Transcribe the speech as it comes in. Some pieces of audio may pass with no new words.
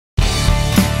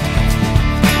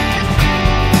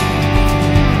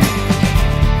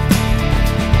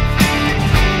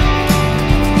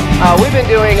We've been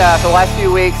doing for the last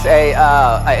few weeks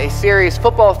a series,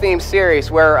 football-themed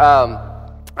series, where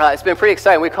it's been pretty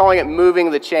exciting. We're calling it Moving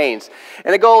the Chains.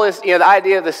 And the goal is, the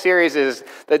idea of the series is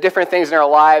the different things in our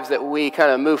lives that we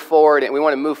kind of move forward and we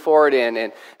want to move forward in.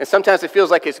 And sometimes it feels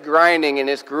like it's grinding and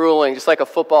it's grueling, just like a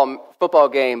football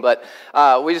game. But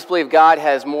we just believe God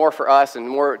has more for us and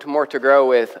more to grow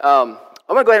with. I'm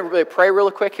going to go ahead and really pray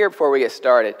really quick here before we get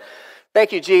started.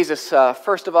 Thank you, Jesus.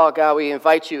 First of all, God, we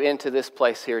invite you into this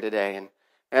place here today. And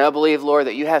I believe, Lord,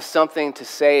 that you have something to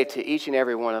say to each and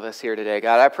every one of us here today.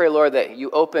 God, I pray, Lord, that you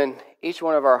open each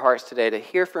one of our hearts today to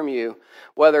hear from you,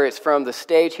 whether it's from the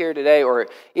stage here today or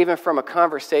even from a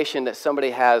conversation that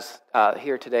somebody has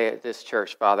here today at this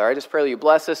church, Father. I just pray that you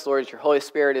bless us, Lord, that your Holy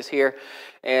Spirit is here,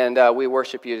 and we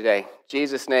worship you today. In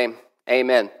Jesus' name,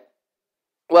 amen.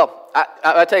 Well,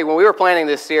 I'll tell you, when we were planning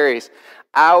this series,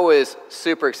 I was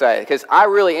super excited because I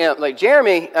really am. Like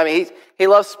Jeremy, I mean, he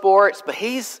loves sports, but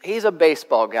he's a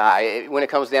baseball guy when it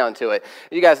comes down to it.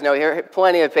 You guys know, here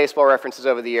plenty of baseball references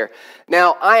over the year.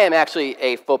 Now, I am actually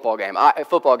a football guy.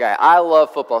 I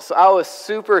love football, so I was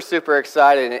super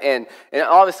excited and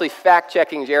obviously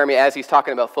fact-checking Jeremy as he's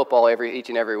talking about football each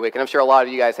and every week, and I'm sure a lot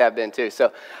of you guys have been too.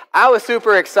 So I was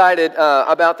super excited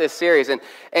about this series. And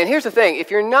here's the thing: if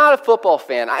you're not a football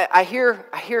fan, I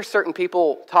hear certain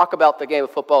people talk about the game of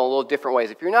football in a little different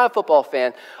ways. If you're not a football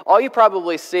fan, all you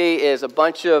probably see is a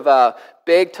bunch of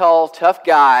big, tall, tough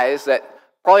guys that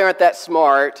probably aren't that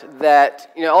smart,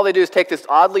 that, all they do is take this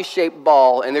oddly shaped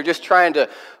ball and they're just trying to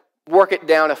work it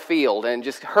down a field and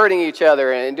just hurting each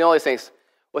other and doing all these things.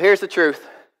 Well, here's the truth.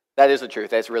 That is the truth.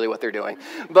 That's really what they're doing.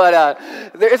 But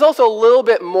there's also a little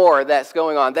bit more that's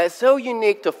going on that's so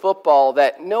unique to football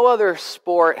that no other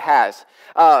sport has.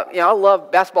 I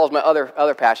love basketball is my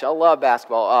other passion. I love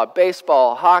basketball,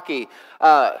 baseball, hockey,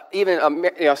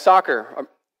 even soccer.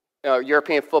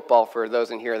 European football, for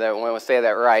those in here that want to say that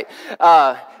right.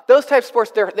 Those type of sports,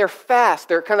 they're fast.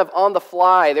 They're kind of on the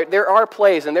fly. There are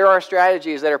plays and there are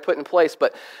strategies that are put in place,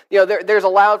 but there's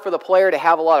allowed for the player to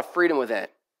have a lot of freedom within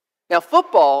it. Now,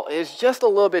 football is just a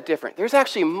little bit different. There's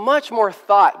actually much more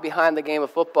thought behind the game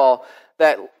of football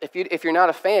that if you're not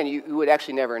a fan, you would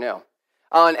actually never know.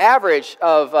 On average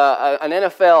of an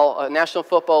NFL, a National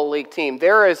Football League team,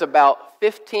 there is about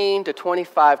 15 to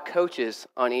 25 coaches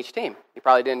on each team. You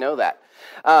probably didn't know that.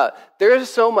 There's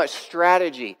so much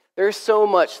strategy, there's so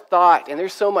much thought, and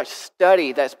there's so much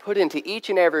study that's put into each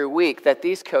and every week that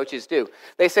these coaches do.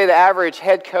 They say the average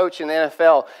head coach in the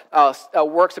NFL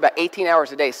works about 18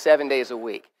 hours a day, 7 days a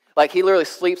week. Like, he literally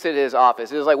sleeps at his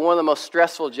office. It is like one of the most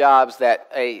stressful jobs that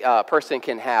a person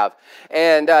can have.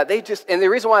 And the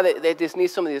reason why they just need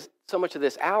so much of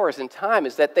this hours and time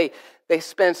is that they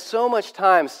spend so much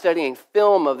time studying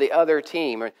film of the other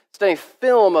team or studying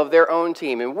film of their own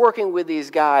team and working with these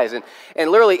guys. And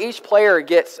literally each player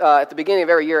gets, at the beginning of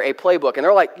every year, a playbook. And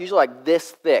they're usually like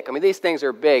this thick. I mean, these things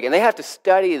are big. And they have to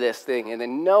study this thing and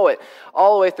then know it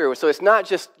all the way through. So it's not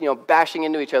just, bashing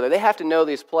into each other. They have to know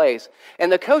these plays.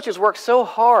 And the coaches work so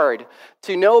hard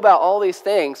to know about all these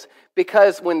things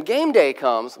because when game day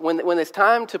comes, when it's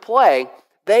time to play,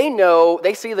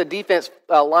 they see the defense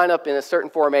line up in a certain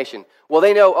formation. Well,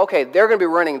 they know, okay, they're going to be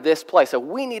running this play, so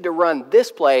we need to run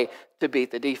this play to beat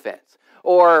the defense.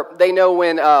 Or they know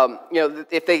when,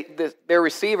 if their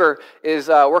receiver is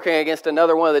working against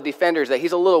another one of the defenders that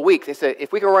he's a little weak. They say,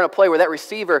 if we can run a play where that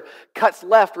receiver cuts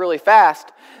left really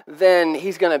fast, then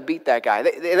he's going to beat that guy.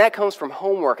 And that comes from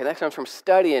homework, and that comes from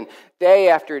studying day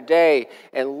after day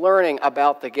and learning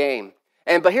about the game.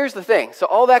 But here's the thing. So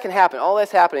all that can happen. All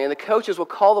that's happening. And the coaches will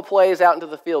call the plays out into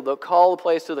the field. They'll call the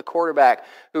plays to the quarterback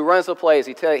who runs the plays.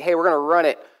 He tell you, hey, we're going to run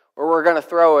it, or we're going to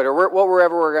throw it, or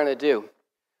whatever we're going to do.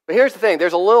 But here's the thing.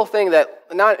 There's a little thing that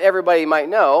not everybody might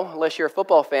know, unless you're a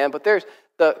football fan, but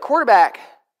the quarterback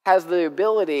has the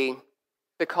ability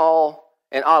to call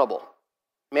an audible.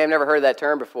 You may have never heard that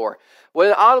term before. What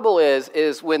an audible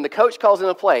is when the coach calls in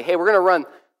a play, hey, we're going to run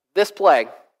this play.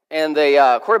 And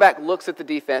the quarterback looks at the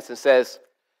defense and says,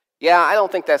 yeah, I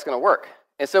don't think that's going to work.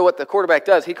 And so what the quarterback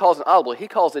does, he calls an audible. He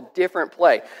calls a different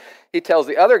play. He tells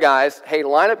the other guys, hey,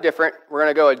 line up different. We're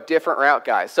going to go a different route,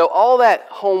 guys. So all that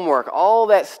homework, all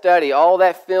that study, all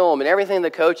that film, and everything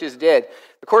the coaches did,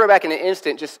 the quarterback in an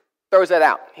instant just throws that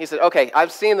out. He said, okay,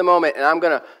 I've seen the moment, and I'm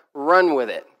going to run with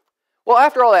it. Well,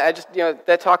 after all that, I just,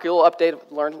 that talk, a little update,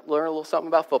 learn a little something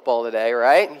about football today,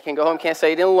 right? You can go home, can't say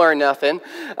you didn't learn nothing.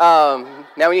 Now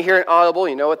when you hear an audible,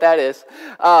 you know what that is.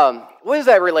 What does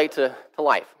that relate to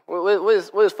life?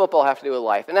 What does football have to do with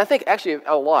life? And I think actually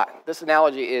a lot. This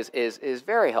analogy is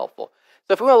very helpful.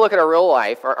 So if we want to look at our real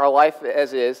life, our life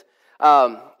as is,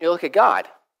 you look at God.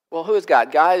 Well, who is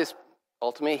God? God is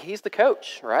ultimately, he's the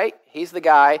coach, right? He's the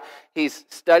guy. He's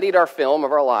studied our film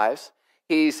of our lives.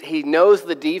 He knows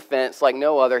the defense like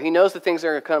no other. He knows the things that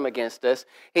are going to come against us.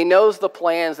 He knows the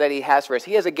plans that he has for us.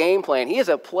 He has a game plan. He has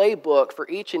a playbook for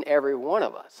each and every one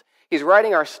of us. He's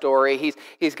writing our story.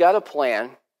 He's got a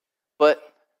plan, but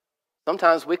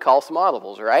sometimes we call some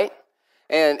audibles, right?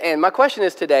 And my question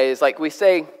is today is like we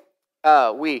say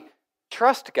we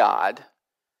trust God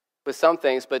with some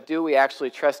things, but do we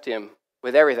actually trust him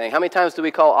with everything? How many times do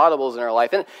we call audibles in our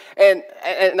life?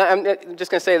 And I'm just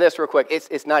going to say this real quick.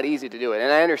 It's not easy to do it.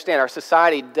 And I understand our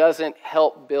society doesn't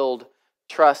help build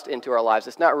trust into our lives.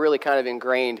 It's not really kind of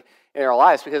ingrained in our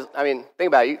lives because, I mean, think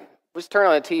about it. You just turn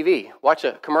on a TV, watch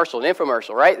a commercial, an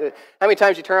infomercial, right? How many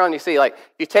times you turn on and you see, like,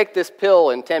 you take this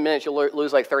pill in 10 minutes, you'll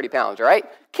lose like 30 pounds, right?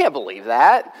 Can't believe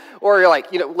that. Or you're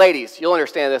like, ladies, you'll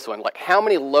understand this one. Like, how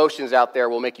many lotions out there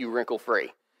will make you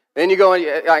wrinkle-free? Then you go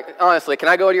in, like, honestly, can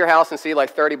I go to your house and see like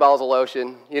 30 bottles of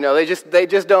lotion? They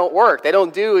just don't work. They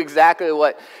don't do exactly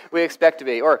what we expect to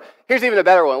be. Or here's even a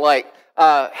better one. Like,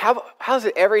 how's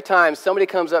it every time somebody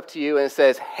comes up to you and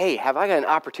says, hey, have I got an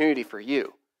opportunity for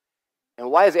you? And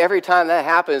why is every time that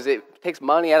happens, it takes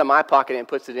money out of my pocket and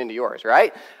puts it into yours,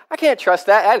 right? I can't trust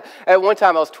that. At one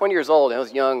time, I was 20 years old, and I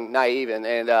was young, naive, and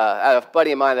I had a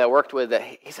buddy of mine that I worked with, that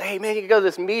he said, hey, man, you can go to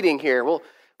this meeting here. Well,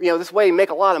 this way you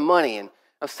make a lot of money. And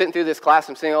I'm sitting through this class,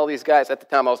 I'm seeing all these guys. At the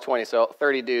time, I was 20, so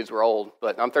 30 dudes were old,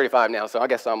 but I'm 35 now, so I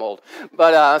guess I'm old.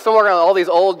 But somewhere around all these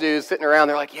old dudes sitting around,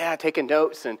 they're like, yeah, taking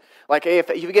notes, and like, hey, if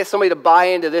you get somebody to buy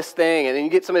into this thing, and then you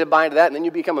get somebody to buy into that, and then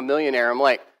you become a millionaire. I'm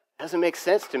like, doesn't make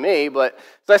sense to me, but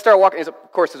so I started walking.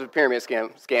 Of course, it's a pyramid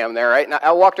scam there, right? And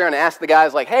I walked around and asked the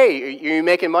guys, like, hey, are you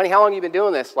making money? How long have you been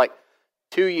doing this? Like,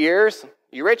 2 years.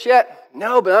 You rich yet?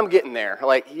 No, but I'm getting there.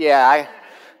 Like, yeah,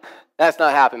 that's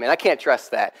not happening, man. I can't trust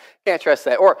that. Can't trust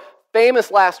that. Or famous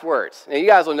last words. Now, you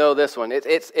guys will know this one.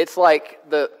 It's like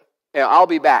I'll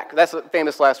be back. That's a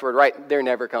famous last word, right? They're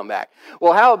never come back.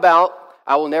 Well, how about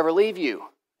I will never leave you?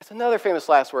 That's another famous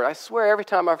last word. I swear every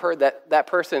time I've heard that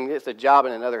person gets a job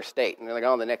in another state and they're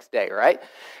gone the next day, right?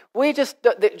 We just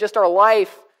our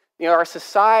life, our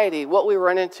society, what we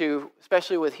run into,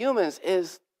 especially with humans,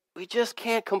 is we just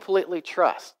can't completely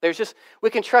trust.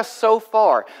 We can trust so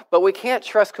far, but we can't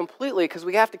trust completely because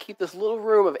we have to keep this little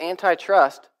room of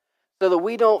antitrust so that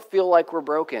we don't feel like we're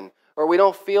broken or we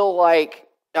don't feel like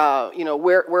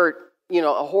we're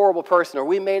a horrible person or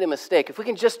we made a mistake. If we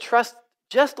can just trust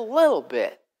just a little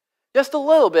bit,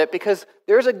 because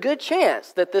there's a good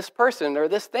chance that this person or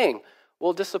this thing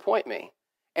will disappoint me.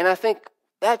 And I think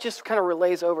that just kind of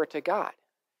relays over to God.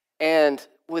 And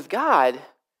with God,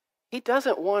 he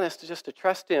doesn't want us to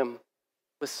trust him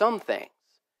with some things.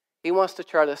 He wants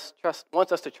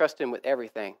us to trust him with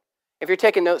everything. If you're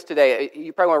taking notes today,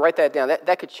 you probably want to write that down.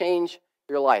 That could change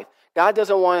your life. God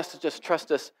doesn't want us to just trust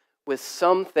us with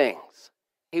some things.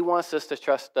 He wants us to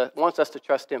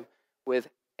trust him with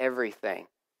everything.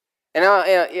 And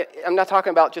I'm not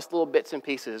talking about just little bits and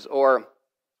pieces or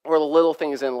the little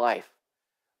things in life.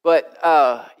 But,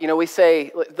 we say,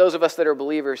 those of us that are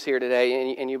believers here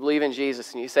today, and you believe in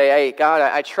Jesus, and you say, hey, God,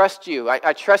 I trust you.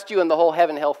 I trust you in the whole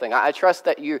heaven-hell thing. I trust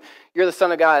that you're the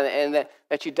Son of God and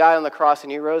that you died on the cross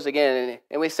and you rose again.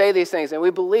 And we say these things, and we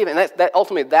believe it. And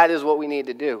ultimately, that is what we need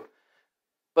to do.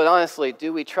 But honestly,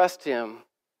 do we trust him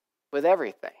with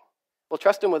everything? We'll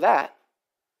trust him with that.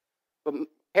 But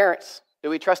parents, do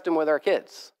we trust him with our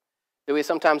kids? Do we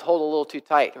sometimes hold a little too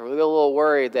tight? Or we get a little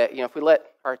worried that, if we let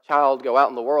our child go out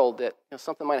in the world, that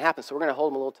something might happen, so we're going to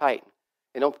hold them a little tight.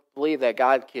 They don't believe that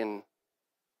God can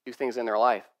do things in their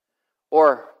life.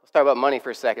 Or, let's talk about money for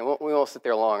a second. We won't sit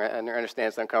there long. I understand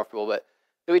it's uncomfortable, but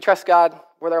do we trust God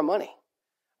with our money?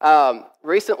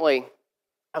 Recently,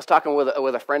 I was talking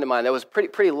with a friend of mine that was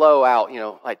pretty low out,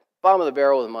 like bottom of the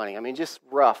barrel with money. I mean, just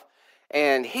rough.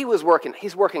 And he's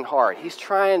working hard. He's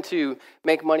trying to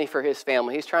make money for his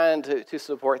family. He's trying to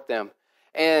support them.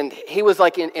 And he was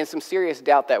like in some serious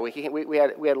doubt that week. We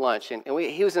had lunch, and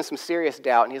he was in some serious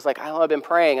doubt. And he's like, I've been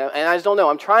praying, and I just don't know.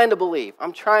 I'm trying to believe.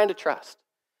 I'm trying to trust.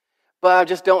 But I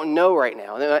just don't know right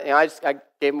now. And then I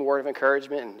gave him a word of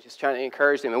encouragement and just trying to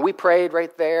encourage him. And we prayed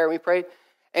right there. We prayed.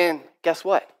 And guess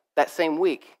what? That same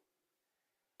week,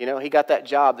 he got that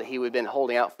job that he had been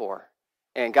holding out for.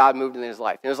 And God moved in his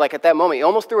life. And it was like at that moment, he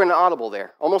almost threw an audible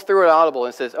there. Almost threw an audible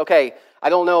and says, okay, I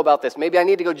don't know about this. Maybe I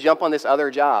need to go jump on this other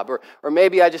job. Or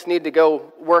maybe I just need to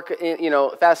go work in,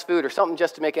 fast food or something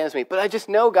just to make ends meet. But I just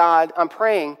know, God, I'm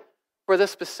praying for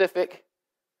this specific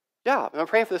job. And I'm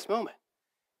praying for this moment.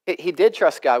 He did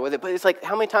trust God with it. But it's like,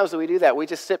 how many times do we do that? We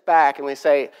just sit back and we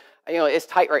say, it's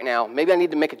tight right now. Maybe I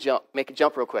need to make a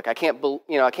jump real quick. I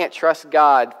can't trust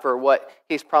God for what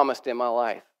he's promised in my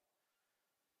life.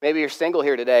 Maybe you're single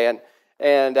here today,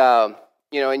 and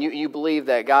you believe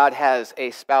that God has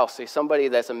a spouse, somebody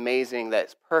that's amazing,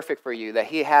 that's perfect for you, that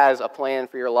He has a plan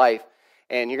for your life,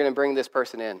 and you're going to bring this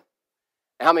person in.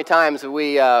 And how many times have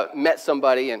we met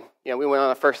somebody, and we went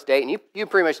on a first date, and you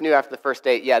pretty much knew after the first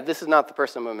date, yeah, this is not the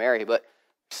person I'm going to marry, but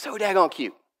so daggone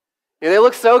cute. They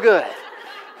look so good.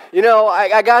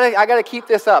 I gotta keep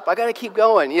this up. I gotta keep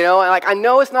going. And I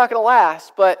know it's not gonna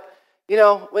last, but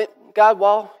God,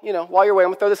 while you're waiting, I'm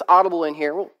gonna throw this audible in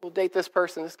here. We'll date this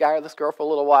person, this guy or this girl for a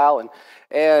little while,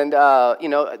 and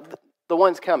the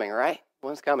one's coming, right? The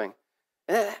one's coming.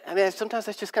 And sometimes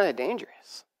that's just kind of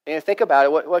dangerous. And think about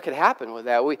it. What could happen with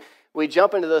that? We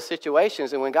jump into those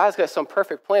situations, and when God's got some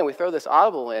perfect plan, we throw this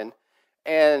audible in.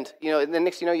 And, the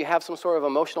next you have some sort of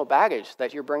emotional baggage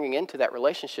that you're bringing into that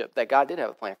relationship that God did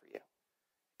have a plan for you.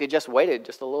 You just waited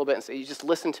just a little bit and you just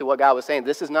listened to what God was saying.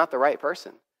 This is not the right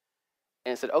person.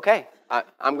 And said, okay,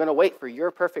 I'm going to wait for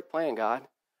your perfect plan, God. I'm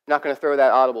not going to throw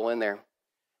that audible in there.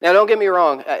 Now, don't get me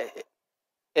wrong.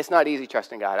 It's not easy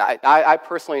trusting God. I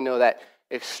personally know that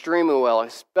extremely well,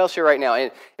 especially right now.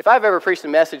 And if I've ever preached a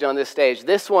message on this stage,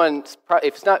 this one,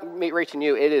 if it's not me reaching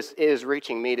you, it is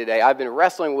reaching me today. I've been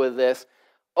wrestling with this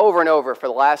over and over for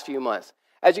the last few months.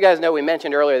 As you guys know, we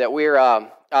mentioned earlier that we're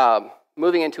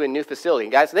moving into a new facility.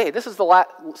 And guys, this is the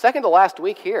second to last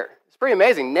week here. It's pretty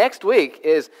amazing. Next week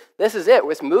this is it.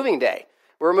 It's moving day.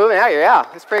 We're moving out here. Yeah,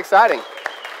 it's pretty exciting.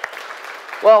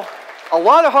 Well, a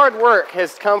lot of hard work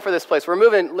has come for this place. We're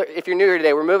moving, if you're new here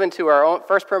today, we're moving to our own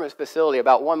first permanent facility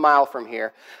about 1 mile from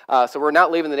here. So we're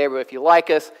not leaving the neighborhood. If you like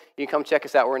us, you can come check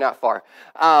us out. We're not far.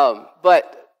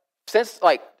 But since,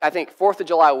 I think 4th of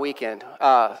July weekend,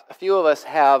 a few of us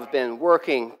have been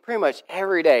working pretty much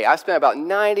every day. I spent about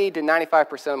 90 to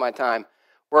 95% of my time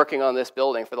working on this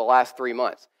building for the last 3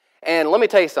 months. And let me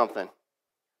tell you something.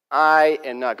 I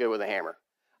am not good with a hammer.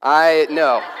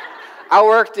 I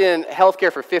worked in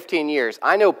healthcare for 15 years.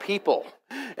 I know people,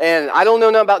 and I don't know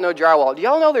nothing about no drywall. Do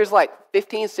y'all know there's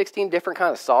 15, 16 different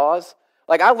kind of saws?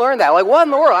 I learned that. What in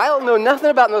the world? I don't know nothing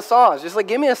about no saws. Just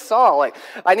give me a saw.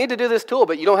 I need to do this tool,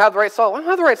 but you don't have the right saw. I don't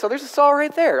have the right saw. There's a saw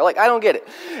right there. I don't get it.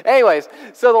 Anyways,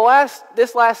 so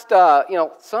this last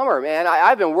summer, man,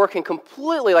 I've been working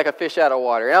completely like a fish out of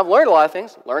water, and I've learned a lot of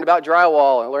things. Learned about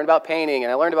drywall, and I learned about painting,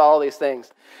 and I learned about all these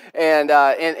things. And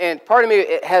part of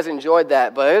me has enjoyed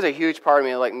that, but there's a huge part of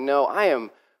me no, I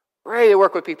am ready to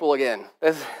work with people again.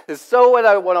 That's so what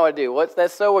I want to do.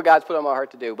 That's so what God's put on my heart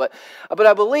to do. But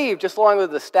I believe, just along with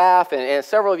the staff and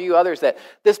several of you others, that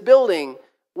this building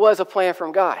was a plan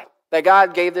from God. That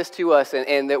God gave this to us,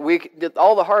 and that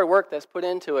all the hard work that's put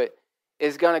into it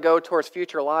is going to go towards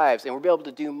future lives, and we'll be able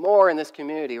to do more in this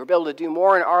community. We'll be able to do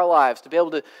more in our lives, to be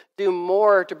able to do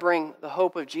more to bring the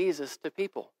hope of Jesus to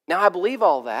people. Now, I believe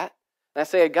all that, and I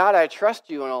say, God, I trust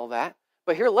you and all that.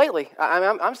 But here lately,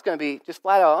 I'm just going to be just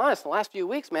flat out honest. In the last few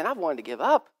weeks, man, I've wanted to give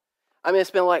up.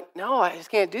 It's been no, I just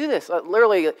can't do this.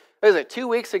 Literally, 2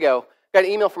 weeks ago, got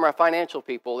an email from our financial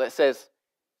people that says,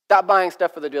 stop buying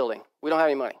stuff for the building. We don't have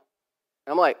any money.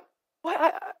 And I'm like,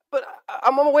 what? But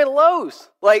I'm on my way to Lowe's.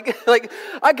 I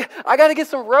got to get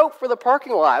some rope for the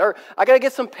parking lot, or I got to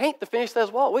get some paint to finish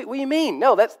those walls. What do you mean?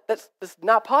 No, that's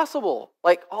not possible.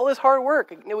 All this hard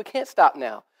work, we can't stop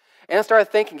now. And I started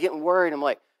thinking, getting worried. I'm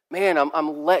like, man,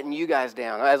 I'm letting you guys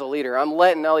down as a leader. I'm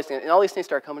letting all these things, and all these things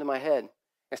start coming to my head.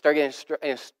 I start getting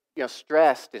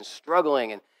stressed and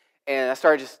struggling, and I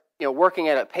started just working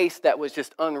at a pace that was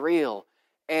just unreal.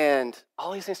 And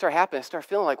all these things start happening. I start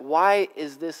feeling why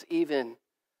is this even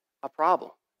a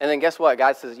problem? And then guess what?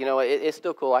 God says, it's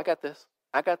still cool. I got this,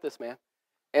 man.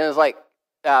 And it was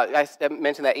I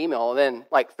mentioned that email, and then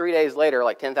 3 days later,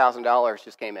 $10,000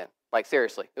 just came in.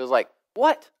 Seriously, it was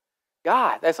what?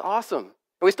 God, that's awesome.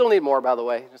 And we still need more, by the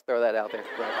way. Just throw that out there.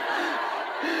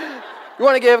 You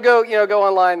want to give? Go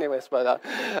online. Anyways, but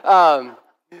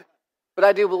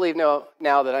I do believe now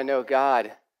that I know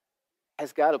God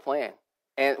has got a plan.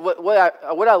 And what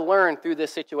I learned through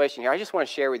this situation here, I just want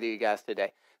to share with you guys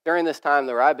today. During this time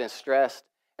where I've been stressed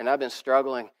and I've been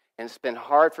struggling, and it's been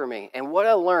hard for me. And what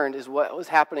I learned is what was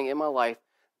happening in my life,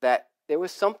 that there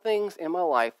was some things in my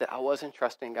life that I wasn't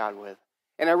trusting God with.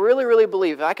 And I really, really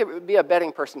believe, if I could be a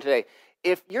betting person today,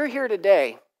 if you're here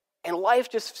today and life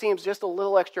just seems just a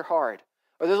little extra hard,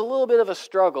 or there's a little bit of a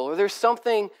struggle, or there's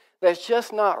something that's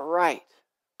just not right,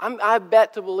 I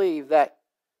bet to believe that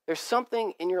there's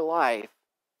something in your life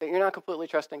that you're not completely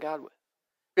trusting God with.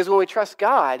 Because when we trust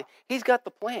God, He's got the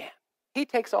plan. He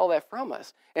takes all that from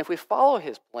us. And if we follow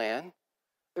His plan,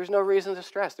 there's no reason to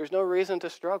stress. There's no reason to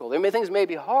struggle. Things may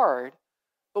be hard,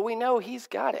 but we know He's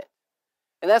got it.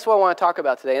 And that's what I want to talk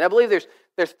about today. And I believe there's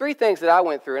there's three things that I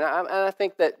went through, and I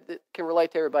think that can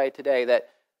relate to everybody today,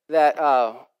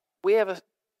 that we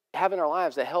have in our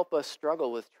lives that help us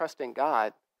struggle with trusting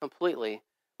God completely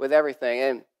with everything.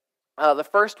 And the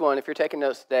first one, if you're taking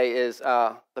notes today, is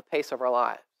the pace of our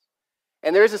lives.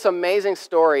 And there's this amazing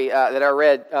story that I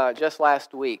read just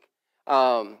last week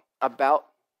about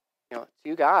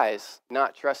two guys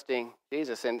not trusting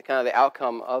Jesus and kind of the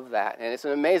outcome of that. And it's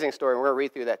an amazing story, and we're going to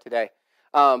read through that today.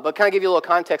 But kind of give you a little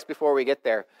context before we get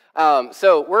there.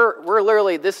 So we're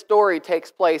literally, this story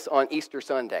takes place on Easter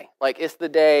Sunday. Like, it's the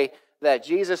day that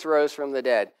Jesus rose from the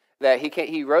dead, that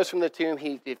he rose from the tomb,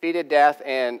 he defeated death,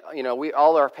 and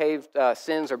all our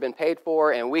sins have been paid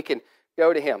for, and we can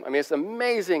go to him. I mean, it's an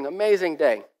amazing, amazing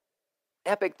day.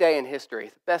 Epic day in history.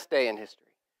 It's the best day in history.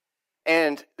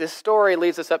 And this story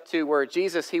leads us up to where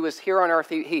Jesus, he was here on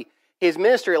earth. His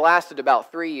ministry lasted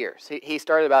about 3 years. He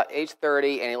started about age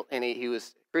 30, and he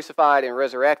was crucified and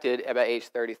resurrected about age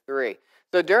 33.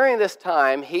 So during this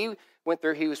time, he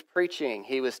was preaching,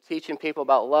 he was teaching people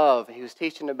about love, he was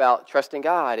teaching about trusting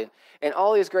God, and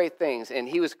all these great things. And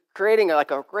he was creating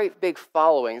like a great big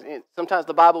following. And sometimes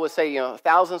the Bible would say,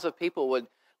 thousands of people would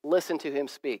listen to him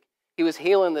speak. He was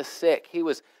healing the sick. He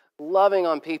was loving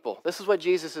on people. This is what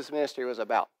Jesus' ministry was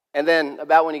about. And then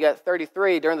about when he got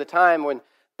 33, during the time when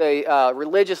the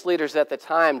religious leaders at the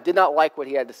time did not like what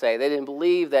he had to say. They didn't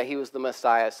believe that he was the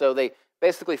Messiah. So they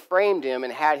basically framed him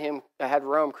and had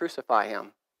Rome crucify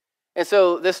him. And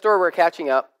so this story we're catching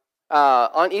up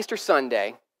on Easter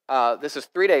Sunday. This is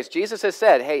 3 days. Jesus has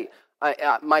said, hey,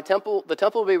 the temple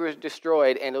will be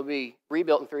destroyed and it'll be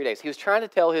rebuilt in 3 days. He was trying to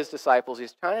tell his disciples,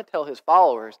 he's trying to tell his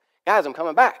followers, guys, I'm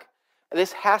coming back.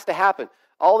 This has to happen.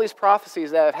 All these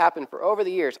prophecies that have happened for over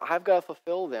the years, I've got to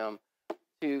fulfill them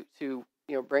to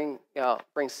bring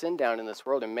sin down in this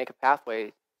world and make a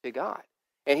pathway to God.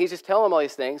 And he's just telling them all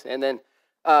these things. And then,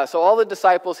 so all the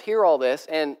disciples hear all this,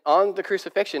 and on the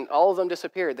crucifixion, all of them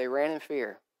disappeared. They ran in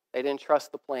fear. They didn't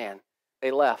trust the plan.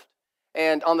 They left.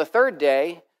 And on the third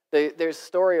day, there's a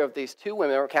story of these two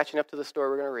women. We're catching up to the story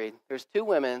we're going to read. There's two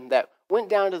women that went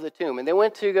down to the tomb, and they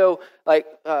went to go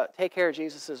take care of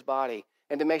Jesus' body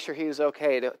and to make sure he was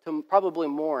okay, to probably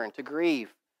mourn, to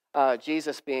grieve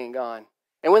Jesus being gone.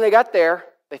 And when they got there,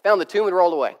 they found the tomb had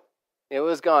rolled away. It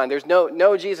was gone. There's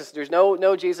no Jesus. There's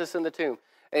no Jesus in the tomb.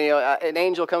 And an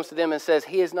angel comes to them and says,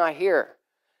 he is not here.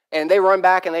 And they run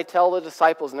back and they tell the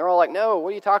disciples, and they're all like, no, what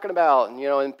are you talking about?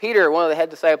 And Peter, one of the head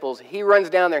disciples, he runs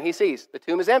down there and he sees the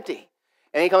tomb is empty.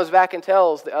 And he comes back and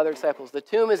tells the other disciples, the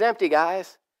tomb is empty,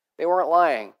 guys. They weren't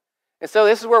lying. And so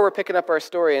this is where we're picking up our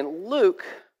story. In Luke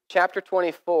chapter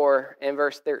 24 and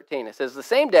verse 13, it says, the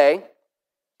same day,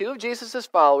 two of Jesus'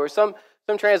 followers, some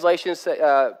translations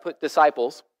put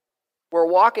disciples, were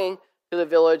walking to the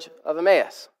village of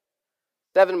Emmaus,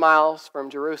 7 miles from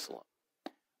Jerusalem.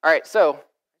 All right, so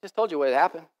I just told you what had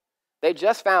happened. They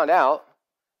just found out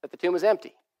that the tomb was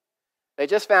empty. They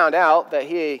just found out that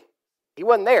he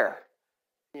wasn't there.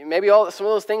 Maybe some of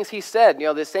those things he said,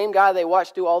 the same guy they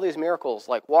watched do all these miracles,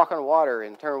 like walk on water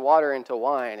and turn water into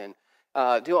wine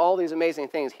and do all these amazing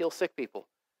things, heal sick people.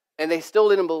 And they still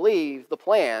didn't believe the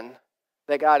plan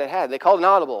that God had. They called an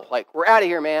audible, like, we're out of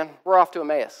here, man. We're off to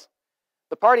Emmaus.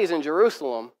 The party's in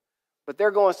Jerusalem, but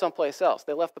they're going someplace else.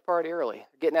 They left the party early,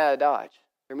 getting out of Dodge.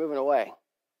 They're moving away.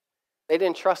 They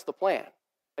didn't trust the plan.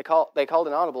 They called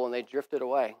an audible and they drifted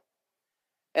away.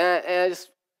 And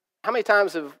how many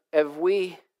times have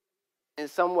we, in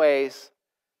some ways,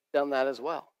 done that as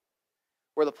well?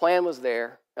 Where the plan was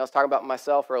there. I was talking about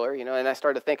myself earlier, and I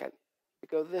started to think, I need to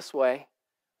go this way.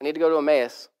 I need to go to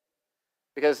Emmaus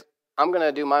because I'm going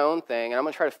to do my own thing and I'm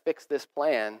going to try to fix this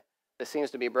plan that seems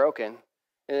to be broken.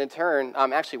 And in turn,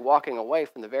 I'm actually walking away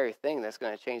from the very thing that's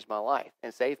going to change my life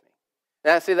and save me.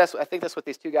 And I think that's what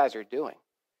these two guys are doing.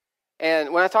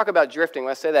 And when I talk about drifting,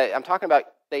 when I say that, I'm talking about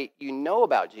you know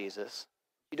about Jesus,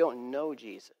 you don't know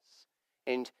Jesus.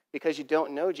 And because you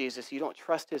don't know Jesus, you don't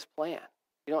trust his plan.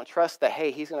 You don't trust that,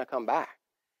 hey, he's going to come back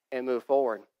and move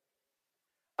forward.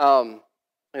 Let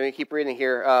me keep reading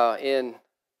here in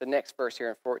the next verse here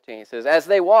in 14. It says, as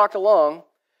they walked along,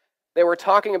 they were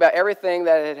talking about everything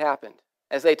that had happened.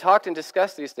 As they talked and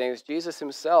discussed these things, Jesus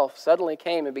himself suddenly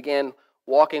came and began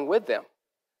walking with them.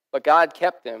 But God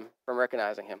kept them from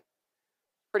recognizing him.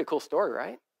 Pretty cool story,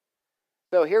 right?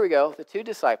 So here we go. The two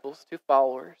disciples, two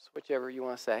followers, whichever you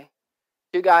want to say.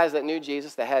 Two guys that knew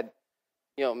Jesus, that had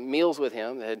meals with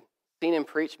him, that had seen him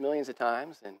preach millions of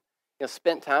times and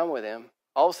spent time with him.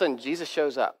 All of a sudden, Jesus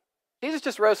shows up. Jesus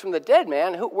just rose from the dead,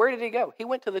 man. Where did he go? He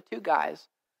went to the two guys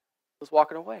who was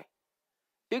walking away.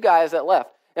 Two guys that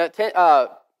left. Now,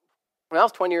 when I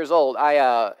was 20 years old,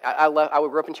 I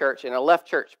grew up in church, and I left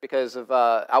church because of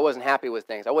I wasn't happy with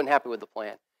things. I wasn't happy with the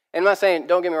plan. And I'm not saying,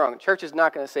 don't get me wrong, church is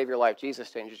not going to save your life.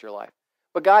 Jesus changes your life.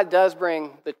 But God does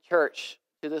bring the church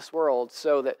to this world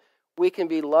so that we can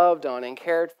be loved on and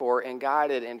cared for and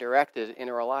guided and directed in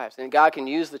our lives. And God can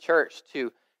use the church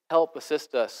to help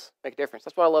assist us make a difference.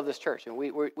 That's why I love this church. And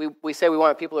we say we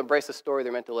want people to embrace the story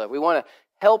they're meant to live. We want to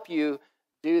help you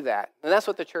do that. And that's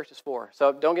what the church is for.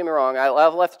 So don't get me wrong. I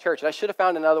left the church. And I should have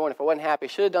found another one if I wasn't happy. I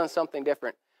should have done something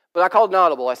different. But I called an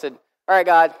audible. I said, all right,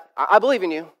 God, I believe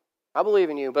in you. I believe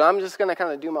in you. But I'm just going to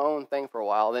kind of do my own thing for a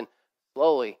while. Then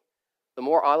slowly, the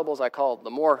more audibles I called, the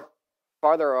more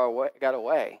farther I got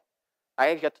away.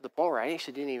 I got to the point where I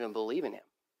actually didn't even believe in him.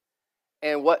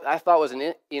 And what I thought was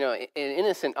an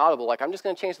innocent audible, like I'm just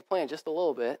going to change the plan just a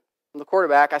little bit. I'm the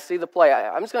quarterback. I see the play.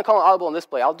 I'm just going to call an audible in this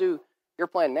play. I'll do your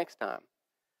plan next time.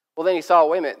 Well, then he saw,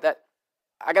 wait a minute, that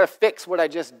I got to fix what I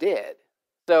just did.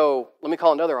 So let me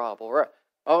call another audible.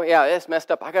 Oh yeah, it's messed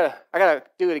up. I gotta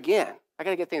do it again. I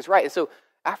gotta get things right. And so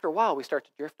after a while, we start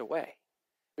to drift away.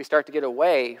 We start to get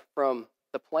away from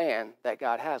the plan that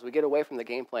God has. We get away from the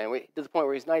game plan. To the point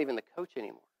where he's not even the coach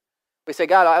anymore. We say,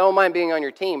 God, I don't mind being on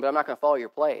your team, but I'm not going to follow your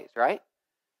plays, right?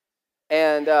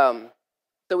 And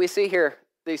so we see here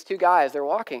these two guys, they're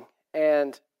walking,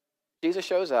 and Jesus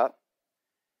shows up.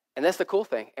 And that's the cool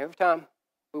thing. Every time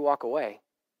we walk away,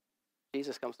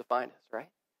 Jesus comes to find us, right?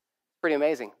 It's pretty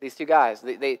amazing. These two guys,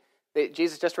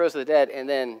 Jesus just rose to the dead, and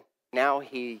then now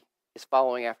he is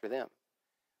following after them.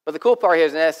 But the cool part here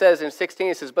is, and it says in 16,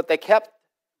 it says, but they kept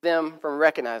them from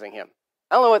recognizing him.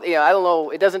 I don't know I don't know.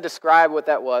 It doesn't describe what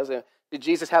that was. Did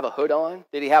Jesus have a hood on?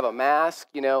 Did he have a mask?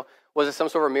 Was it some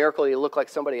sort of miracle? He looked like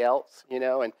somebody else, and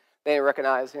they didn't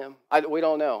recognize him? We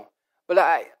don't know. But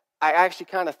I actually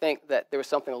kind of think that there was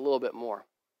something a little bit more.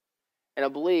 And I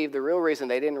believe the real reason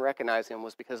they didn't recognize him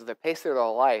was because the pace of their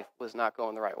life was not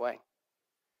going the right way.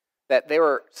 That they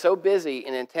were so busy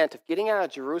and intent of getting out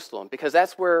of Jerusalem, because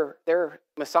that's where their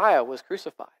Messiah was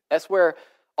crucified. That's where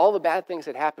all the bad things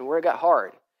had happened, where it got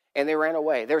hard, and they ran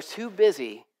away. They were too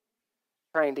busy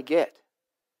trying to get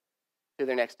to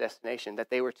their next destination, that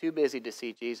they were too busy to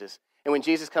see Jesus. And when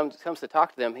Jesus comes to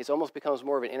talk to them, he almost becomes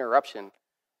more of an interruption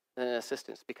than an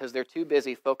assistance, because they're too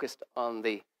busy focused on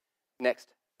the next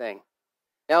thing.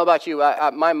 Now, how about you?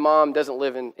 My mom doesn't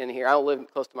live in here. I don't live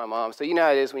close to my mom. So you know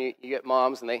how it is when you get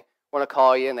moms and they want to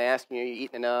call you and they ask you, you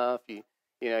eating enough? You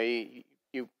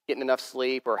getting enough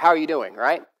sleep? Or how are you doing,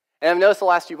 right? And I've noticed the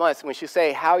last few months when she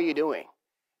say, how are you doing?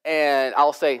 And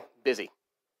I'll say, busy.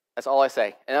 That's all I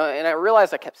say. And I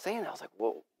realized I kept saying that. I was like,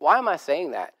 well, why am I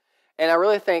saying that? And I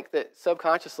really think that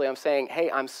subconsciously I'm saying,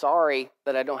 hey, I'm sorry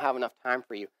that I don't have enough time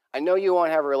for you. I know you want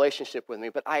to have a relationship with me,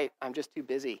 but I'm just too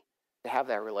busy to have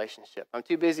that relationship. I'm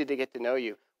too busy to get to know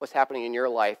you, what's happening in your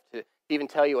life, to even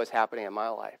tell you what's happening in my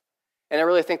life. And I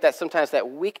really think that sometimes that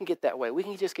we can get that way. We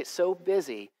can just get so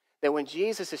busy that when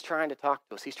Jesus is trying to talk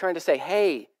to us, he's trying to say,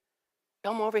 hey,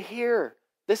 come over here.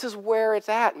 This is where it's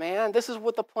at, man. This is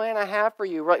what the plan I have for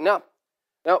you. Right? No,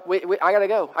 I got to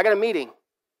go. I got a meeting.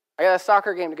 I got a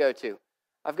soccer game to go to.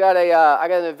 I got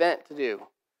an event to do.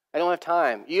 I don't have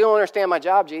time. You don't understand my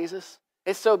job, Jesus.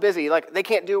 It's so busy. Like, they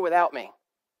can't do it without me.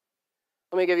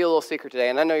 Let me give you a little secret today.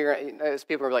 And I know there's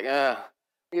people who are like, let me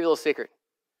give you a little secret.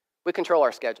 We control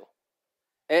our schedule.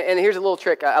 And here's a little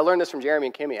trick. I learned this from Jeremy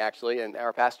and Kimmy, actually, and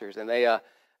our pastors. And they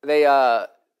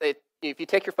if you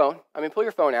take your phone, pull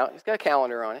your phone out. It's got a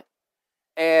calendar on it.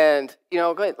 And,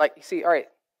 go ahead. Like, you see, all right,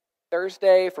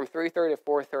 Thursday from 3:30 to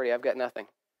 4:30, I've got nothing.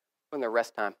 When the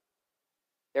rest time.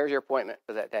 There's your appointment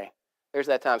for that day. There's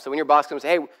that time. So when your boss comes,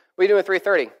 hey, what are you doing at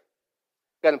 3:30?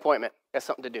 Got an appointment. Got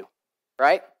something to do.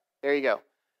 Right? There you go.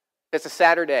 It's a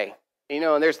Saturday,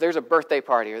 and there's a birthday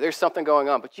party or there's something going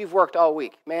on, but you've worked all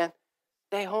week. Man,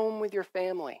 stay home with your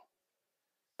family.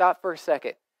 Stop for a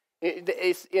second.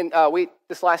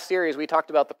 This last series, we talked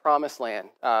about the Promised Land,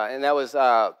 and that was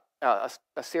a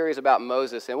series about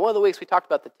Moses. And one of the weeks, we talked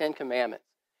about the 10 Commandments.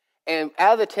 And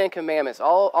out of the 10 Commandments,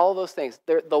 all those things,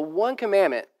 the one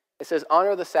commandment, it says,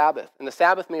 honor the Sabbath. And the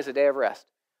Sabbath means a day of rest.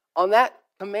 On that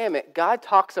commandment, God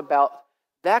talks about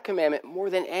that commandment more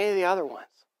than any of the other ones.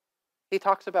 He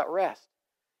talks about rest.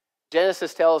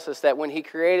 Genesis tells us that when he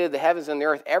created the heavens and the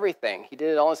earth, everything, he did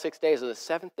it all in 6 days. On the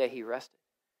seventh day, he rested.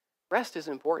 Rest is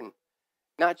important,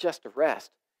 not just to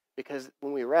rest, because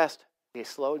when we rest, we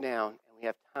slow down and we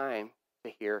have time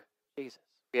to hear Jesus.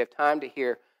 We have time to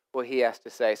hear what he has to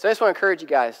say. So I just want to encourage you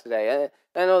guys today.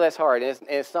 I know that's hard, and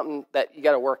it's something that you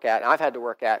got to work at, and I've had to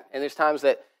work at. And there's times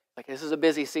that, like, this is a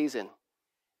busy season.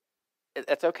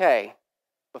 That's okay,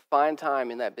 but find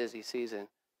time in that busy season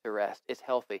to rest. It's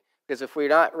healthy. Because if we're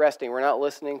not resting, we're not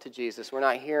listening to Jesus, we're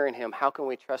not hearing him, how can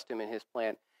we trust him in his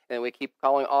plan? And we keep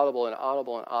calling audible and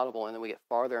audible and audible, and then we get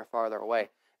farther and farther away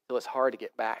until it's hard to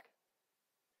get back.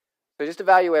 So just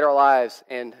evaluate our lives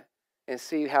and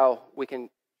see how we can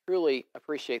truly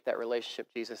appreciate that relationship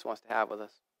Jesus wants to have with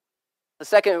us. The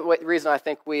second reason I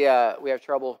think we have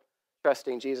trouble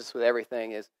trusting Jesus with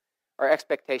everything is our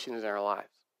expectations in our lives.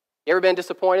 You ever been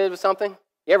disappointed with something?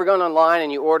 You ever gone online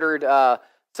and you ordered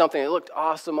something that looked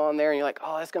awesome on there, and you're like,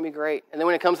 oh, that's going to be great. And then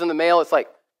when it comes in the mail, it's like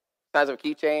the size of a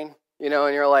keychain, and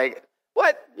you're like,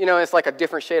 what? It's like a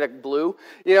different shade of blue.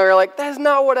 You're like, that's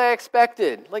not what I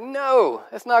expected. Like, no,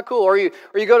 that's not cool. Or you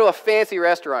go to a fancy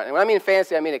restaurant. And when I mean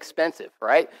fancy, I mean expensive,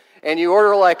 right? And you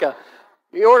order like a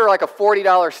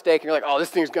 $40 steak, and you're like, oh, this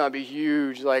thing's going to be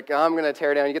huge. Like, I'm going to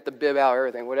tear it down. You get the bib out,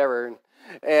 everything, whatever.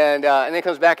 And then it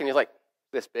comes back, and you're like,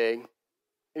 this big.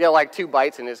 You get like 2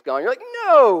 bites, and it's gone. You're like,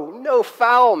 no,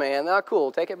 foul, man. Not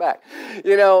cool. Take it back.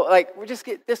 Like, we just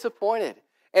get disappointed.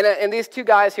 And these 2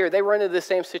 guys here, they run into the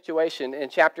same situation in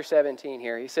chapter 17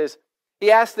 here.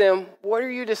 He asked them, what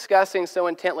are you discussing so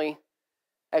intently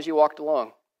as you walked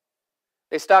along?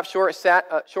 They stopped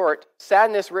short,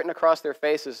 sadness written across their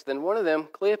faces. Then one of them,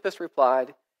 Cleopas,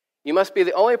 replied, you must be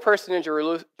the only person in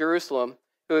Jerusalem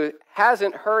who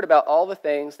hasn't heard about all the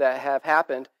things that have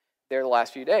happened there the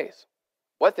last few days.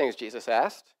 What things? Jesus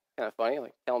asked. Kind of funny,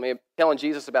 like telling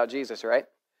Jesus about Jesus, right?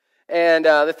 And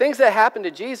the things that happened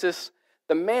to Jesus,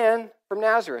 the man from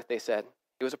Nazareth, they said.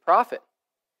 He was a prophet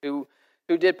who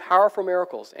did powerful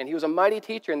miracles, and he was a mighty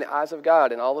teacher in the eyes of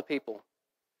God and all the people.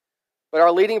 But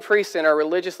our leading priests and our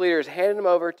religious leaders handed him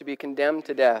over to be condemned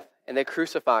to death, and they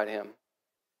crucified him.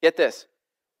 Get this.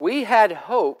 We had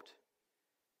hoped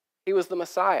he was the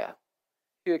Messiah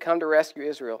who had come to rescue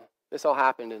Israel. This all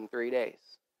happened in 3 days.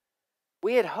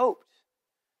 We had hoped.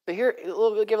 So here,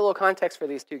 we'll give a little context for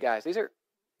these 2 guys. These are,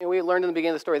 we learned in the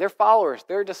beginning of the story, they're followers.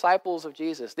 They're disciples of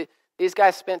Jesus. These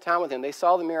guys spent time with him. They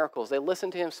saw the miracles. They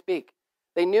listened to him speak.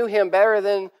 They knew him better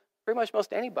than pretty much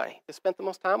most anybody. They spent the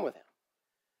most time with him.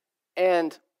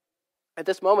 And at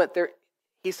this moment,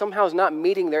 he somehow is not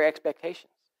meeting their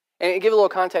expectations. And to give a little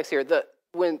context here,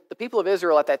 when the people of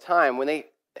Israel at that time,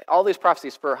 all these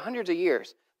prophecies for hundreds of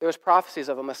years, there was prophecies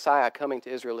of a Messiah coming to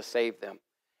Israel to save them.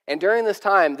 And during this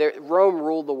time, Rome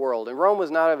ruled the world, and Rome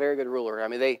was not a very good ruler. I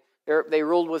mean, they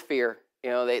ruled with fear.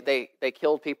 They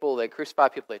killed people, they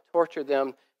crucified people, they tortured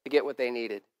them to get what they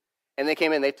needed. And they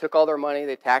came in, they took all their money,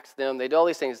 they taxed them, they did all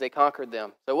these things, they conquered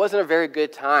them. So it wasn't a very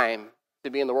good time to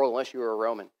be in the world unless you were a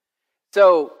Roman.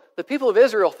 So the people of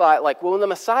Israel thought, like, well, when the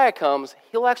Messiah comes,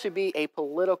 he'll actually be a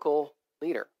political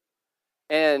leader.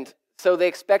 And so they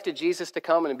expected Jesus to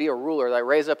come and be a ruler, like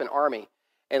raise up an army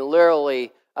and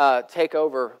literally take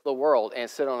over the world and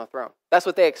sit on a throne. That's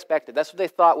what they expected. That's what they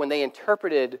thought when they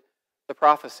interpreted the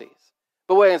prophecies.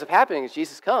 But what ends up happening is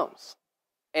Jesus comes,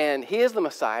 and he is the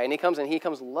Messiah, and he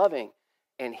comes loving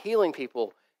and healing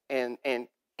people and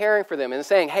caring for them and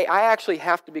saying, hey, I actually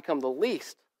have to become the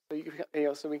least so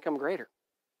we become greater.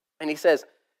 And he says,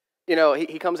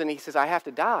 he comes and he says, I have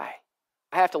to die.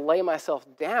 I have to lay myself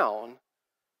down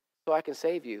so I can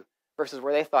save you, versus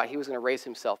where they thought he was going to raise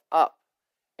himself up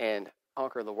and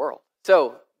conquer the world.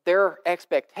 So their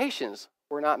expectations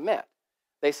were not met.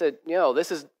 They said,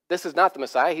 this is not the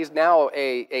Messiah. He's now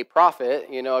a prophet,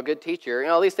 a good teacher.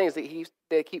 All these things that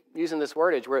they keep using this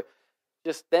wordage where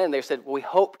just then they said, well, we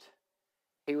hoped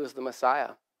he was the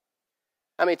Messiah.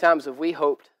 How many times have we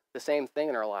hoped the same thing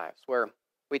in our lives, where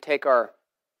we take our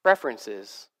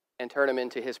preferences and turn them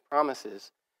into his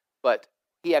promises, but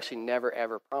he actually never,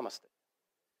 ever promised it?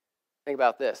 Think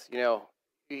about this.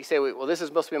 You say, well, this is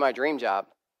supposed to be my dream job.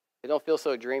 It don't feel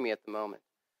so dreamy at the moment.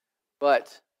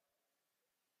 But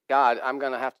God, I'm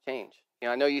going to have to change.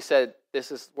 I know you said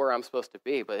this is where I'm supposed to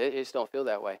be, but it just don't feel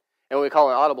that way. And we call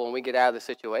an audible and we get out of the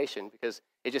situation because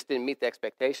it just didn't meet the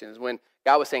expectations. When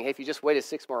God was saying, hey, if you just waited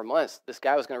 6 more months, this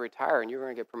guy was going to retire and you were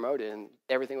going to get promoted and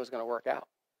everything was going to work out.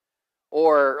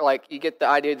 Or like you get the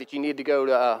idea that you need to go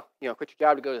to, quit your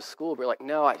job to go to school, but you're like,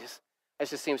 no, it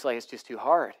just seems like it's just too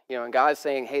hard. And God's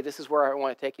saying, hey, this is where I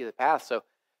want to take you the path. So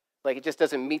like it just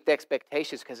doesn't meet the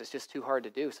expectations because it's just too hard to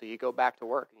do. So you go back to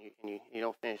work and you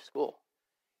don't finish school.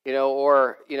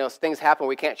 Or things happen,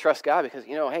 we can't trust God because,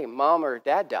 hey, mom or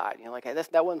dad died. Like, hey,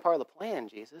 that wasn't part of the plan,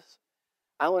 Jesus.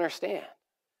 I don't understand.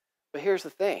 But here's the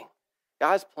thing.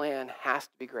 God's plan has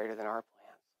to be greater than our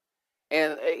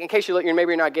plan. And in case maybe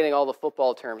you're not getting all the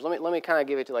football terms, let me kind of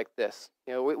give it to you like this.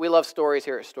 We love stories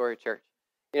here at Story Church.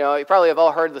 You probably have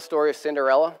all heard the story of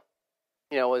Cinderella.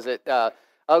 Was it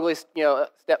ugly,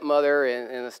 stepmother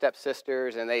and the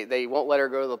stepsisters, and they won't let her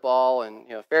go to the ball, and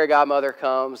fairy godmother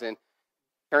comes, and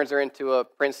turns her into a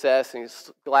princess, and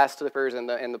glass slippers and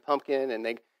the pumpkin,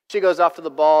 and she goes off to the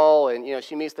ball, and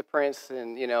she meets the prince,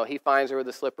 and he finds her with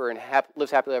the slipper and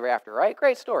lives happily ever after. Right?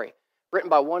 Great story, written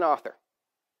by one author.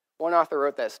 One author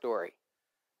wrote that story,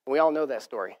 and we all know that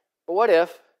story. But what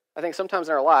if, I think sometimes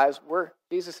in our lives,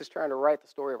 Jesus is trying to write the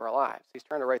story of our lives. He's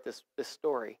trying to write this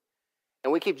story,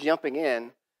 and we keep jumping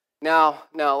in. Now,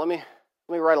 let me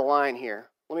write a line here.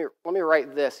 Let me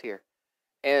write this here.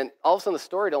 And all of a sudden the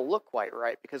story don't look quite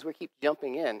right because we keep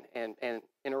jumping in and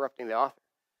interrupting the author.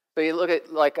 So you look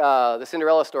at like the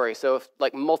Cinderella story. So if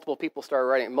like multiple people start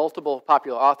writing, multiple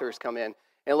popular authors come in, and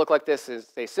it looked like this is,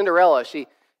 say, Cinderella.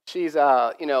 She's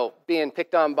being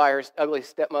picked on by her ugly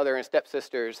stepmother and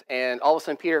stepsisters, and all of a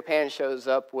sudden Peter Pan shows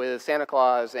up with Santa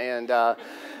Claus, and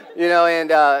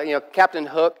Captain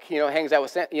Hook hangs out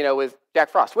with Jack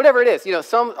Frost. Whatever it is,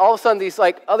 all of a sudden these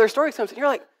like other stories comes, and you're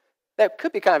like, that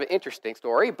could be kind of an interesting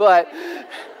story, but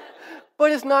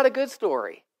it's not a good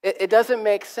story. It doesn't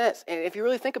make sense. And if you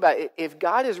really think about it, if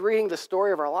God is reading the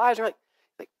story of our lives, you're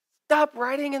like, stop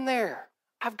writing in there.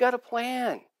 I've got a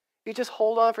plan. If you just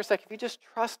hold on for a second, if you just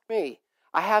trust me,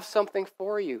 I have something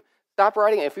for you. Stop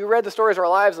writing it. If you read the stories of our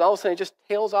lives, and all of a sudden it just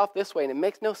tails off this way, and it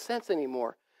makes no sense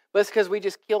anymore. But it's because we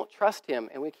just can't trust him,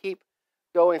 and we keep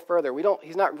going further.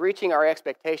 He's not reaching our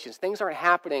expectations. Things aren't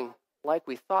happening like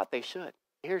we thought they should.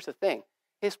 Here's the thing.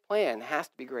 His plan has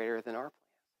to be greater than our plan.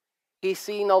 He's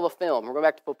seen all the film. We're going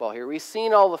back to football here. He's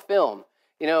seen all the film.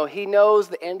 He knows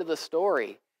the end of the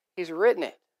story. He's written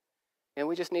it. And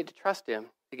we just need to trust him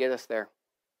to get us there.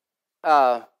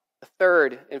 The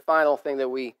third and final thing that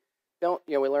we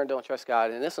learn don't trust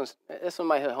God, and this one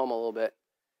might hit home a little bit,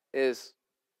 is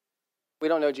we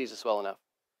don't know Jesus well enough.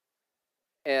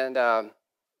 And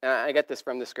I get this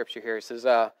from the scripture here. It says,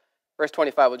 verse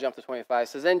 25, we'll jump to 25. It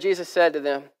says, then Jesus said to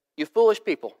them, you foolish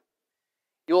people,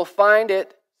 you will find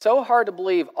it so hard to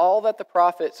believe all that the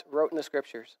prophets wrote in the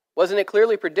scriptures. Wasn't it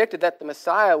clearly predicted that the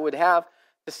Messiah would have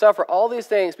to suffer all these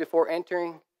things before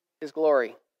entering his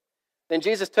glory? Then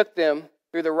Jesus took them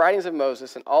through the writings of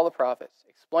Moses and all the prophets,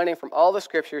 explaining from all the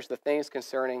scriptures the things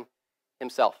concerning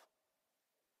himself.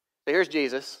 So here's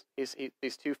Jesus.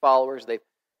 These two followers,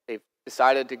 they've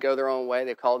decided to go their own way.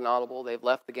 They've called an audible. They've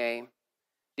left the game.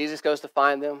 Jesus goes to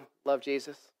find them. Love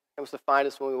Jesus. He comes to find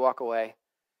us when we walk away.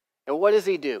 And what does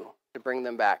he do to bring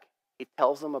them back? He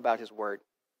tells them about his word.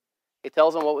 He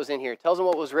tells them what was in here. He tells them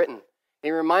what was written. And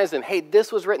he reminds them, hey,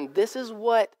 this was written. This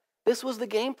was the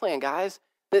game plan, guys.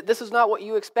 This is not what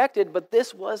you expected, but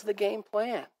this was the game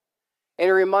plan. And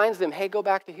he reminds them, hey, go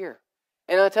back to here.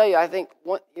 And I'll tell you, I think, I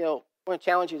want to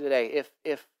challenge you today.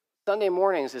 If Sunday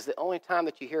mornings is the only time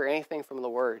that you hear anything from the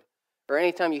Word, or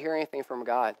any time you hear anything from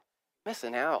God,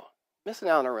 missing out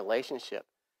on a relationship.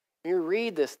 When we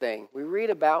read this thing, we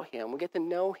read about him, we get to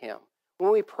know him.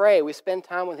 When we pray, we spend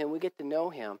time with him, we get to know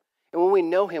him. And when we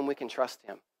know him, we can trust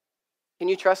him. Can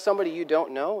you trust somebody you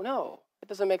don't know? No, it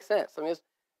doesn't make sense. I mean,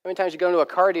 how many times you go into a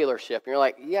car dealership and you're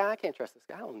like, yeah, I can't trust this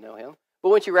guy, I don't know him. But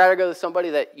wouldn't you rather go to somebody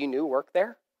that you knew worked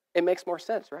there? It makes more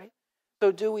sense, right?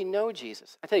 So do we know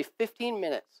Jesus? I tell you, 15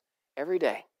 minutes every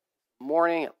day,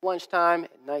 morning, at lunchtime,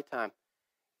 at nighttime,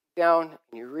 down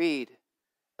and you read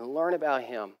and learn about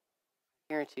him.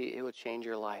 I guarantee it will change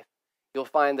your life. You'll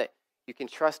find that you can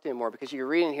trust him more because you're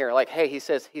reading here, like, hey, he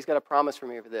says he's got a promise for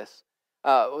me for this.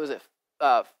 What was it?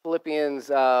 Philippians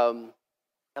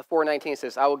 4:19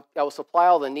 says, I will supply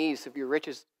all the needs of your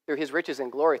riches through his riches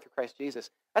and glory through Christ Jesus.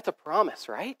 That's a promise,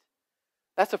 right?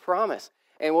 That's a promise.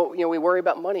 And we worry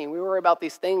about money and we worry about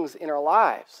these things in our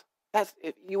lives.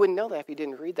 You wouldn't know that if you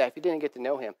didn't read that, if you didn't get to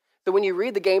know him. So when you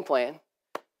read the game plan,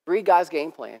 read God's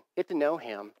game plan, get to know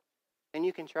him, and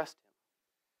you can trust him.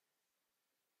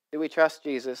 Do we trust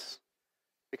Jesus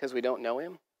because we don't know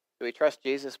him? Do we trust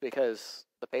Jesus because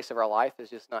the pace of our life is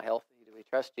just not healthy? Do we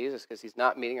trust Jesus because he's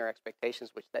not meeting our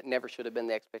expectations, which that never should have been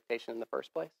the expectation in the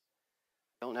first place?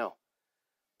 I don't know.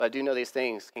 But I do know these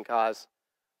things can cause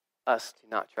us to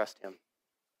not trust him.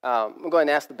 I'm going to go ahead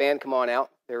and ask the band to come on out.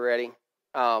 They're ready.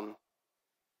 I'm going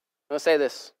to say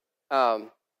this.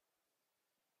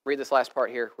 Read this last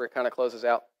part here where it kind of closes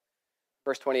out.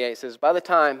 Verse 28 says, by the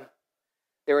time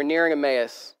they were nearing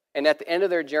Emmaus, and at the end of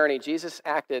their journey, Jesus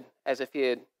acted as if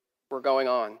he were going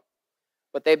on.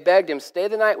 But they begged him, stay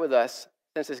the night with us,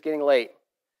 since it's getting late.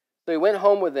 So he went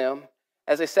home with them.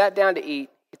 As they sat down to eat,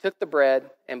 he took the bread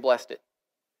and blessed it.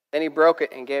 Then he broke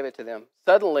it and gave it to them.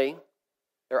 Suddenly,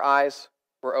 their eyes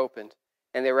were opened,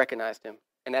 and they recognized him.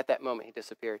 And at that moment, he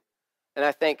disappeared. And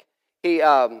I think they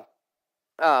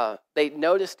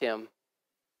noticed him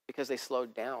because they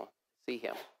slowed down to see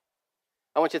him.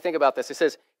 I want you to think about this. It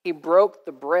says, he broke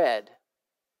the bread.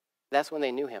 That's when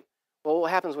they knew him. Well,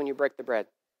 what happens when you break the bread?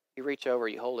 You reach over,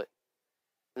 you hold it.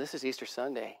 And this is Easter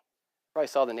Sunday. Probably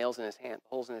saw the nails in his hand, the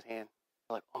holes in his hand.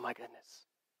 You're like, oh my goodness,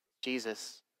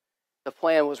 Jesus. The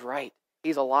plan was right.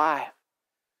 He's alive.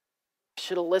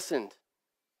 Should have listened.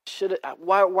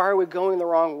 Why are we going the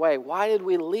wrong way? Why did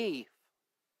we leave?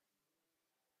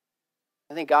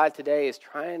 I think God today is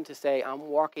trying to say, I'm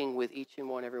walking with each and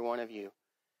every one of you.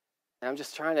 And I'm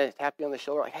just trying to tap you on the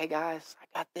shoulder like, hey guys, I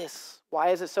got this. Why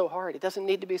is it so hard? It doesn't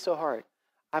need to be so hard.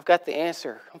 I've got the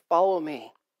answer. Come follow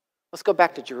me. Let's go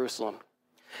back to Jerusalem.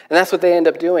 And that's what they end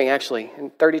up doing, actually. In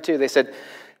 32, they said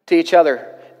to each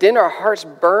other, didn't our hearts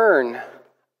burn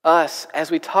us as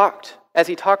he talked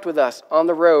with us on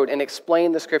the road and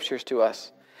explained the scriptures to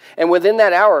us? And within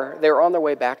that hour, they were on their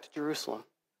way back to Jerusalem.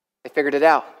 They figured it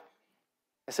out.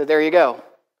 I said, there you go.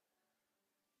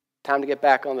 Time to get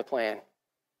back on the plan.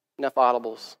 Enough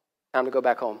audibles. Time to go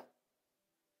back home.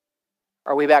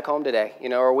 Are we back home today?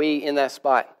 Are we in that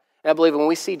spot? And I believe when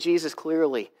we see Jesus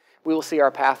clearly, we will see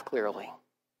our path clearly.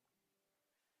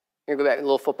 Here, go back a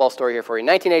little football story here for you.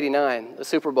 1989, the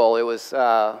Super Bowl. It was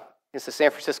against the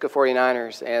San Francisco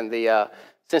 49ers and the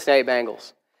Cincinnati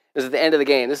Bengals. It was at the end of the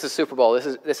game. This is Super Bowl.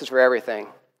 This is for everything.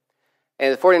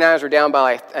 And the 49ers were down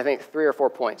by, I think, 3 or 4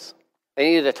 points. They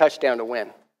needed a touchdown to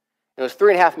win. It was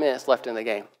 3.5 minutes left in the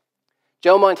game.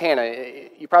 Joe Montana,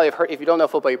 you probably have heard, if you don't know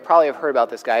football, you probably have heard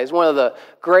about this guy. He's one of the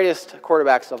greatest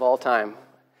quarterbacks of all time.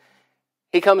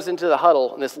 He comes into the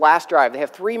huddle in this last drive. They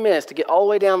have 3 minutes to get all the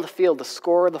way down the field to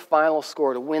score the final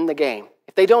score, to win the game.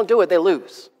 If they don't do it, they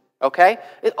lose. Okay?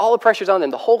 All the pressure's on them.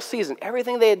 The whole season,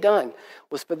 everything they had done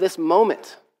was for this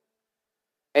moment.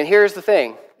 And here's the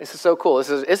thing. This is so cool. This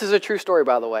is a true story,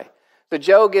 by the way. So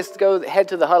Joe gets to head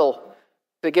to the huddle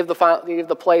to give the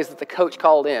plays that the coach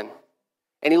called in.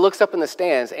 And he looks up in the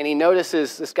stands, and he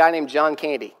notices this guy named John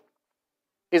Candy.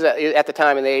 At the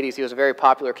time in the 80s, he was a very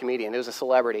popular comedian. He was a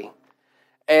celebrity.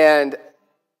 And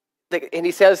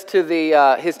he says to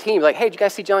his team, like, hey, did you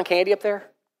guys see John Candy up there?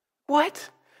 What?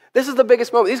 This is the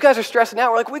biggest moment. These guys are stressing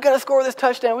out. We're like, we got to score this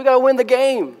touchdown. We got to win the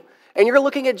game. And you're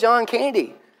looking at John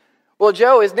Candy. Well,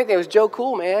 Joe, his nickname was Joe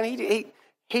Cool, man.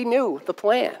 He knew the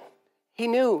plan. He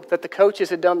knew that the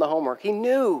coaches had done the homework. He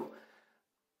knew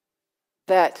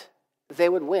that they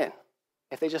would win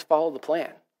if they just followed the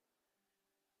plan.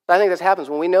 I think this happens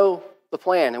when we know the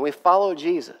plan and we follow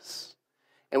Jesus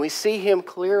and we see him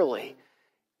clearly.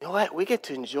 You know what? We get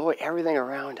to enjoy everything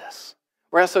around us.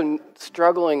 We're not so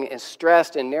struggling and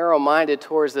stressed and narrow-minded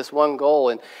towards this one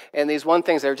goal and these one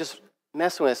things that are just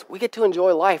messing with us. We get to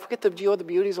enjoy life. We get to enjoy the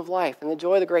beauties of life and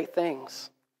enjoy the great things.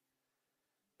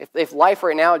 If life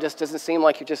right now just doesn't seem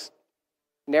like you're just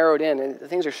narrowed in and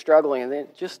things are struggling and they're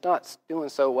just not doing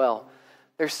so well,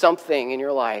 there's something in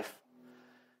your life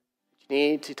you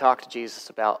need to talk to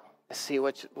Jesus about and see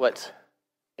what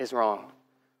is wrong.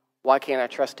 Why can't I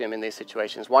trust him in these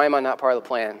situations? Why am I not part of the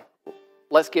plan?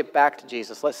 Let's get back to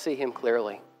Jesus. Let's see him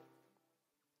clearly.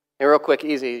 And real quick,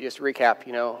 easy, just recap,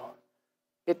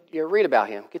 read about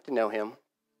him, get to know him.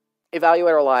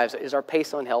 Evaluate our lives. Is our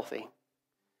pace unhealthy?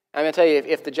 I'm going to tell you,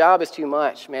 if the job is too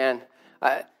much, man,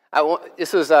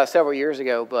 this was several years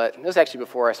ago, but it was actually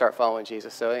before I started following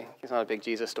Jesus, so it's not a big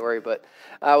Jesus story, but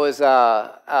I was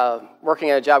working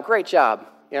at a job, great job.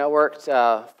 I worked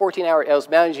 14 hours, I was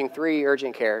managing 3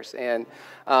 urgent cares and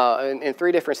in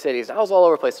 3 different cities. I was all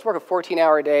over the place. I was working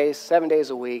 14-hour days, 7 days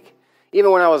a week.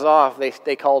 Even when I was off,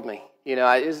 they called me.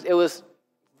 It was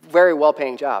a very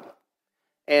well-paying job.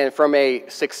 And from a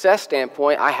success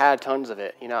standpoint, I had tons of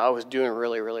it. I was doing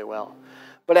really, really well.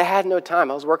 But I had no time.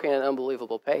 I was working at an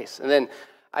unbelievable pace. And then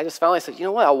I just finally said, you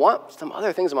know what? I want some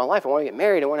other things in my life. I want to get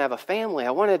married. I want to have a family.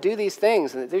 I want to do these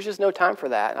things. And there's just no time for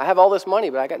that. I have all this money,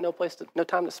 but I got no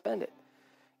time to spend it.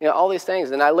 All these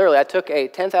things. And I took a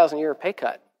 10,000-year pay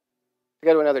cut to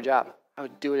go to another job. I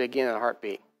would do it again in a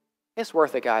heartbeat. It's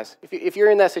worth it, guys. If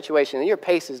you're in that situation and your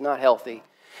pace is not healthy,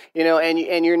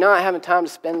 and you're not having time to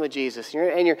spend with Jesus,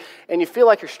 and you feel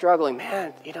like you're struggling,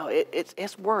 man,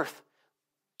 it's worth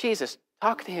Jesus.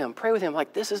 Talk to him, pray with him,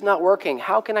 like, this is not working.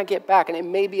 How can I get back? And it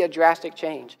may be a drastic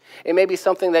change. It may be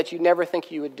something that you never think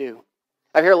you would do.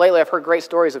 I've heard great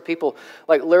stories of people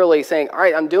like literally saying, all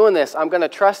right, I'm doing this. I'm going to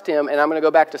trust him and I'm going to go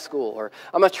back to school. Or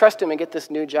I'm going to trust him and get this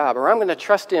new job. Or I'm going to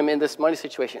trust him in this money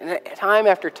situation. And time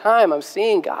after time, I'm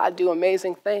seeing God do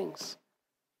amazing things.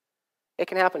 It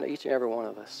can happen to each and every one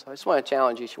of us. So I just want to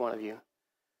challenge each one of you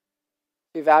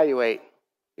to evaluate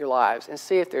your lives and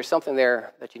see if there's something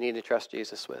there that you need to trust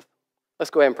Jesus with. Let's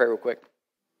go ahead and pray real quick.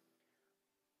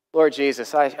 Lord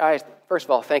Jesus, I first of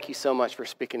all, thank you so much for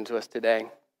speaking to us today.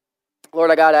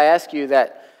 Lord, God, I ask you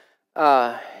that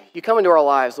you come into our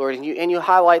lives, Lord, and you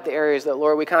highlight the areas that,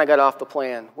 Lord, we kind of got off the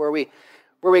plan, where we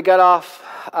where we got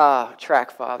off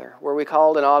track, Father, where we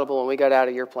called an audible and we got out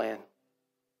of your plan.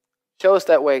 Show us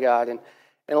that way, God, and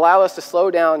allow us to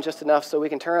slow down just enough so we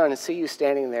can turn on and see you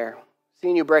standing there,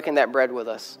 seeing you breaking that bread with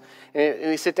us. And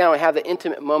we sit down and have the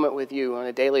intimate moment with you on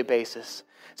a daily basis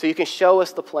so you can show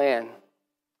us the plan,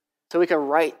 so we can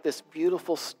write this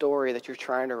beautiful story that you're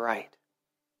trying to write.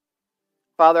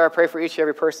 Father, I pray for each and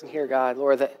every person here, God,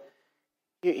 Lord, that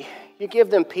you give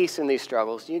them peace in these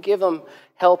struggles. You give them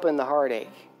help in the heartache.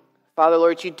 Father,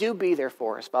 Lord, you do be there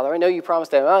for us, Father. I know you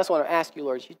promised that. I just want to ask you,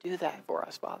 Lord, you do that for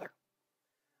us, Father.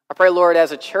 I pray, Lord,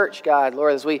 as a church, God,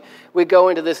 Lord, as we go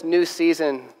into this new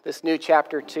season, this new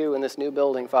chapter 2 in this new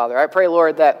building, Father, I pray,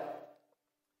 Lord, that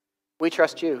we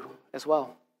trust you as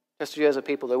well. Trust you as a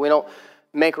people, that we don't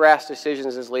make rash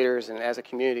decisions as leaders and as a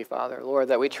community, Father. Lord,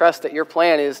 that we trust that your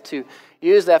plan is to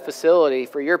use that facility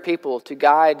for your people to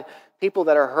guide people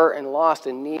that are hurt and lost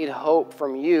and need hope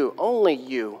from you. Only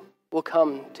you will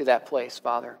come to that place,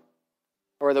 Father.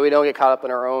 Or that we don't get caught up in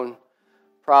our own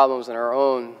problems and our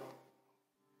own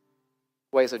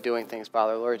ways of doing things,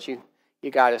 Father. Lord, you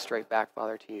guide us straight back,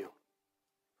 Father, to you.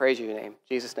 Praise your name. In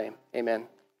Jesus' name, amen.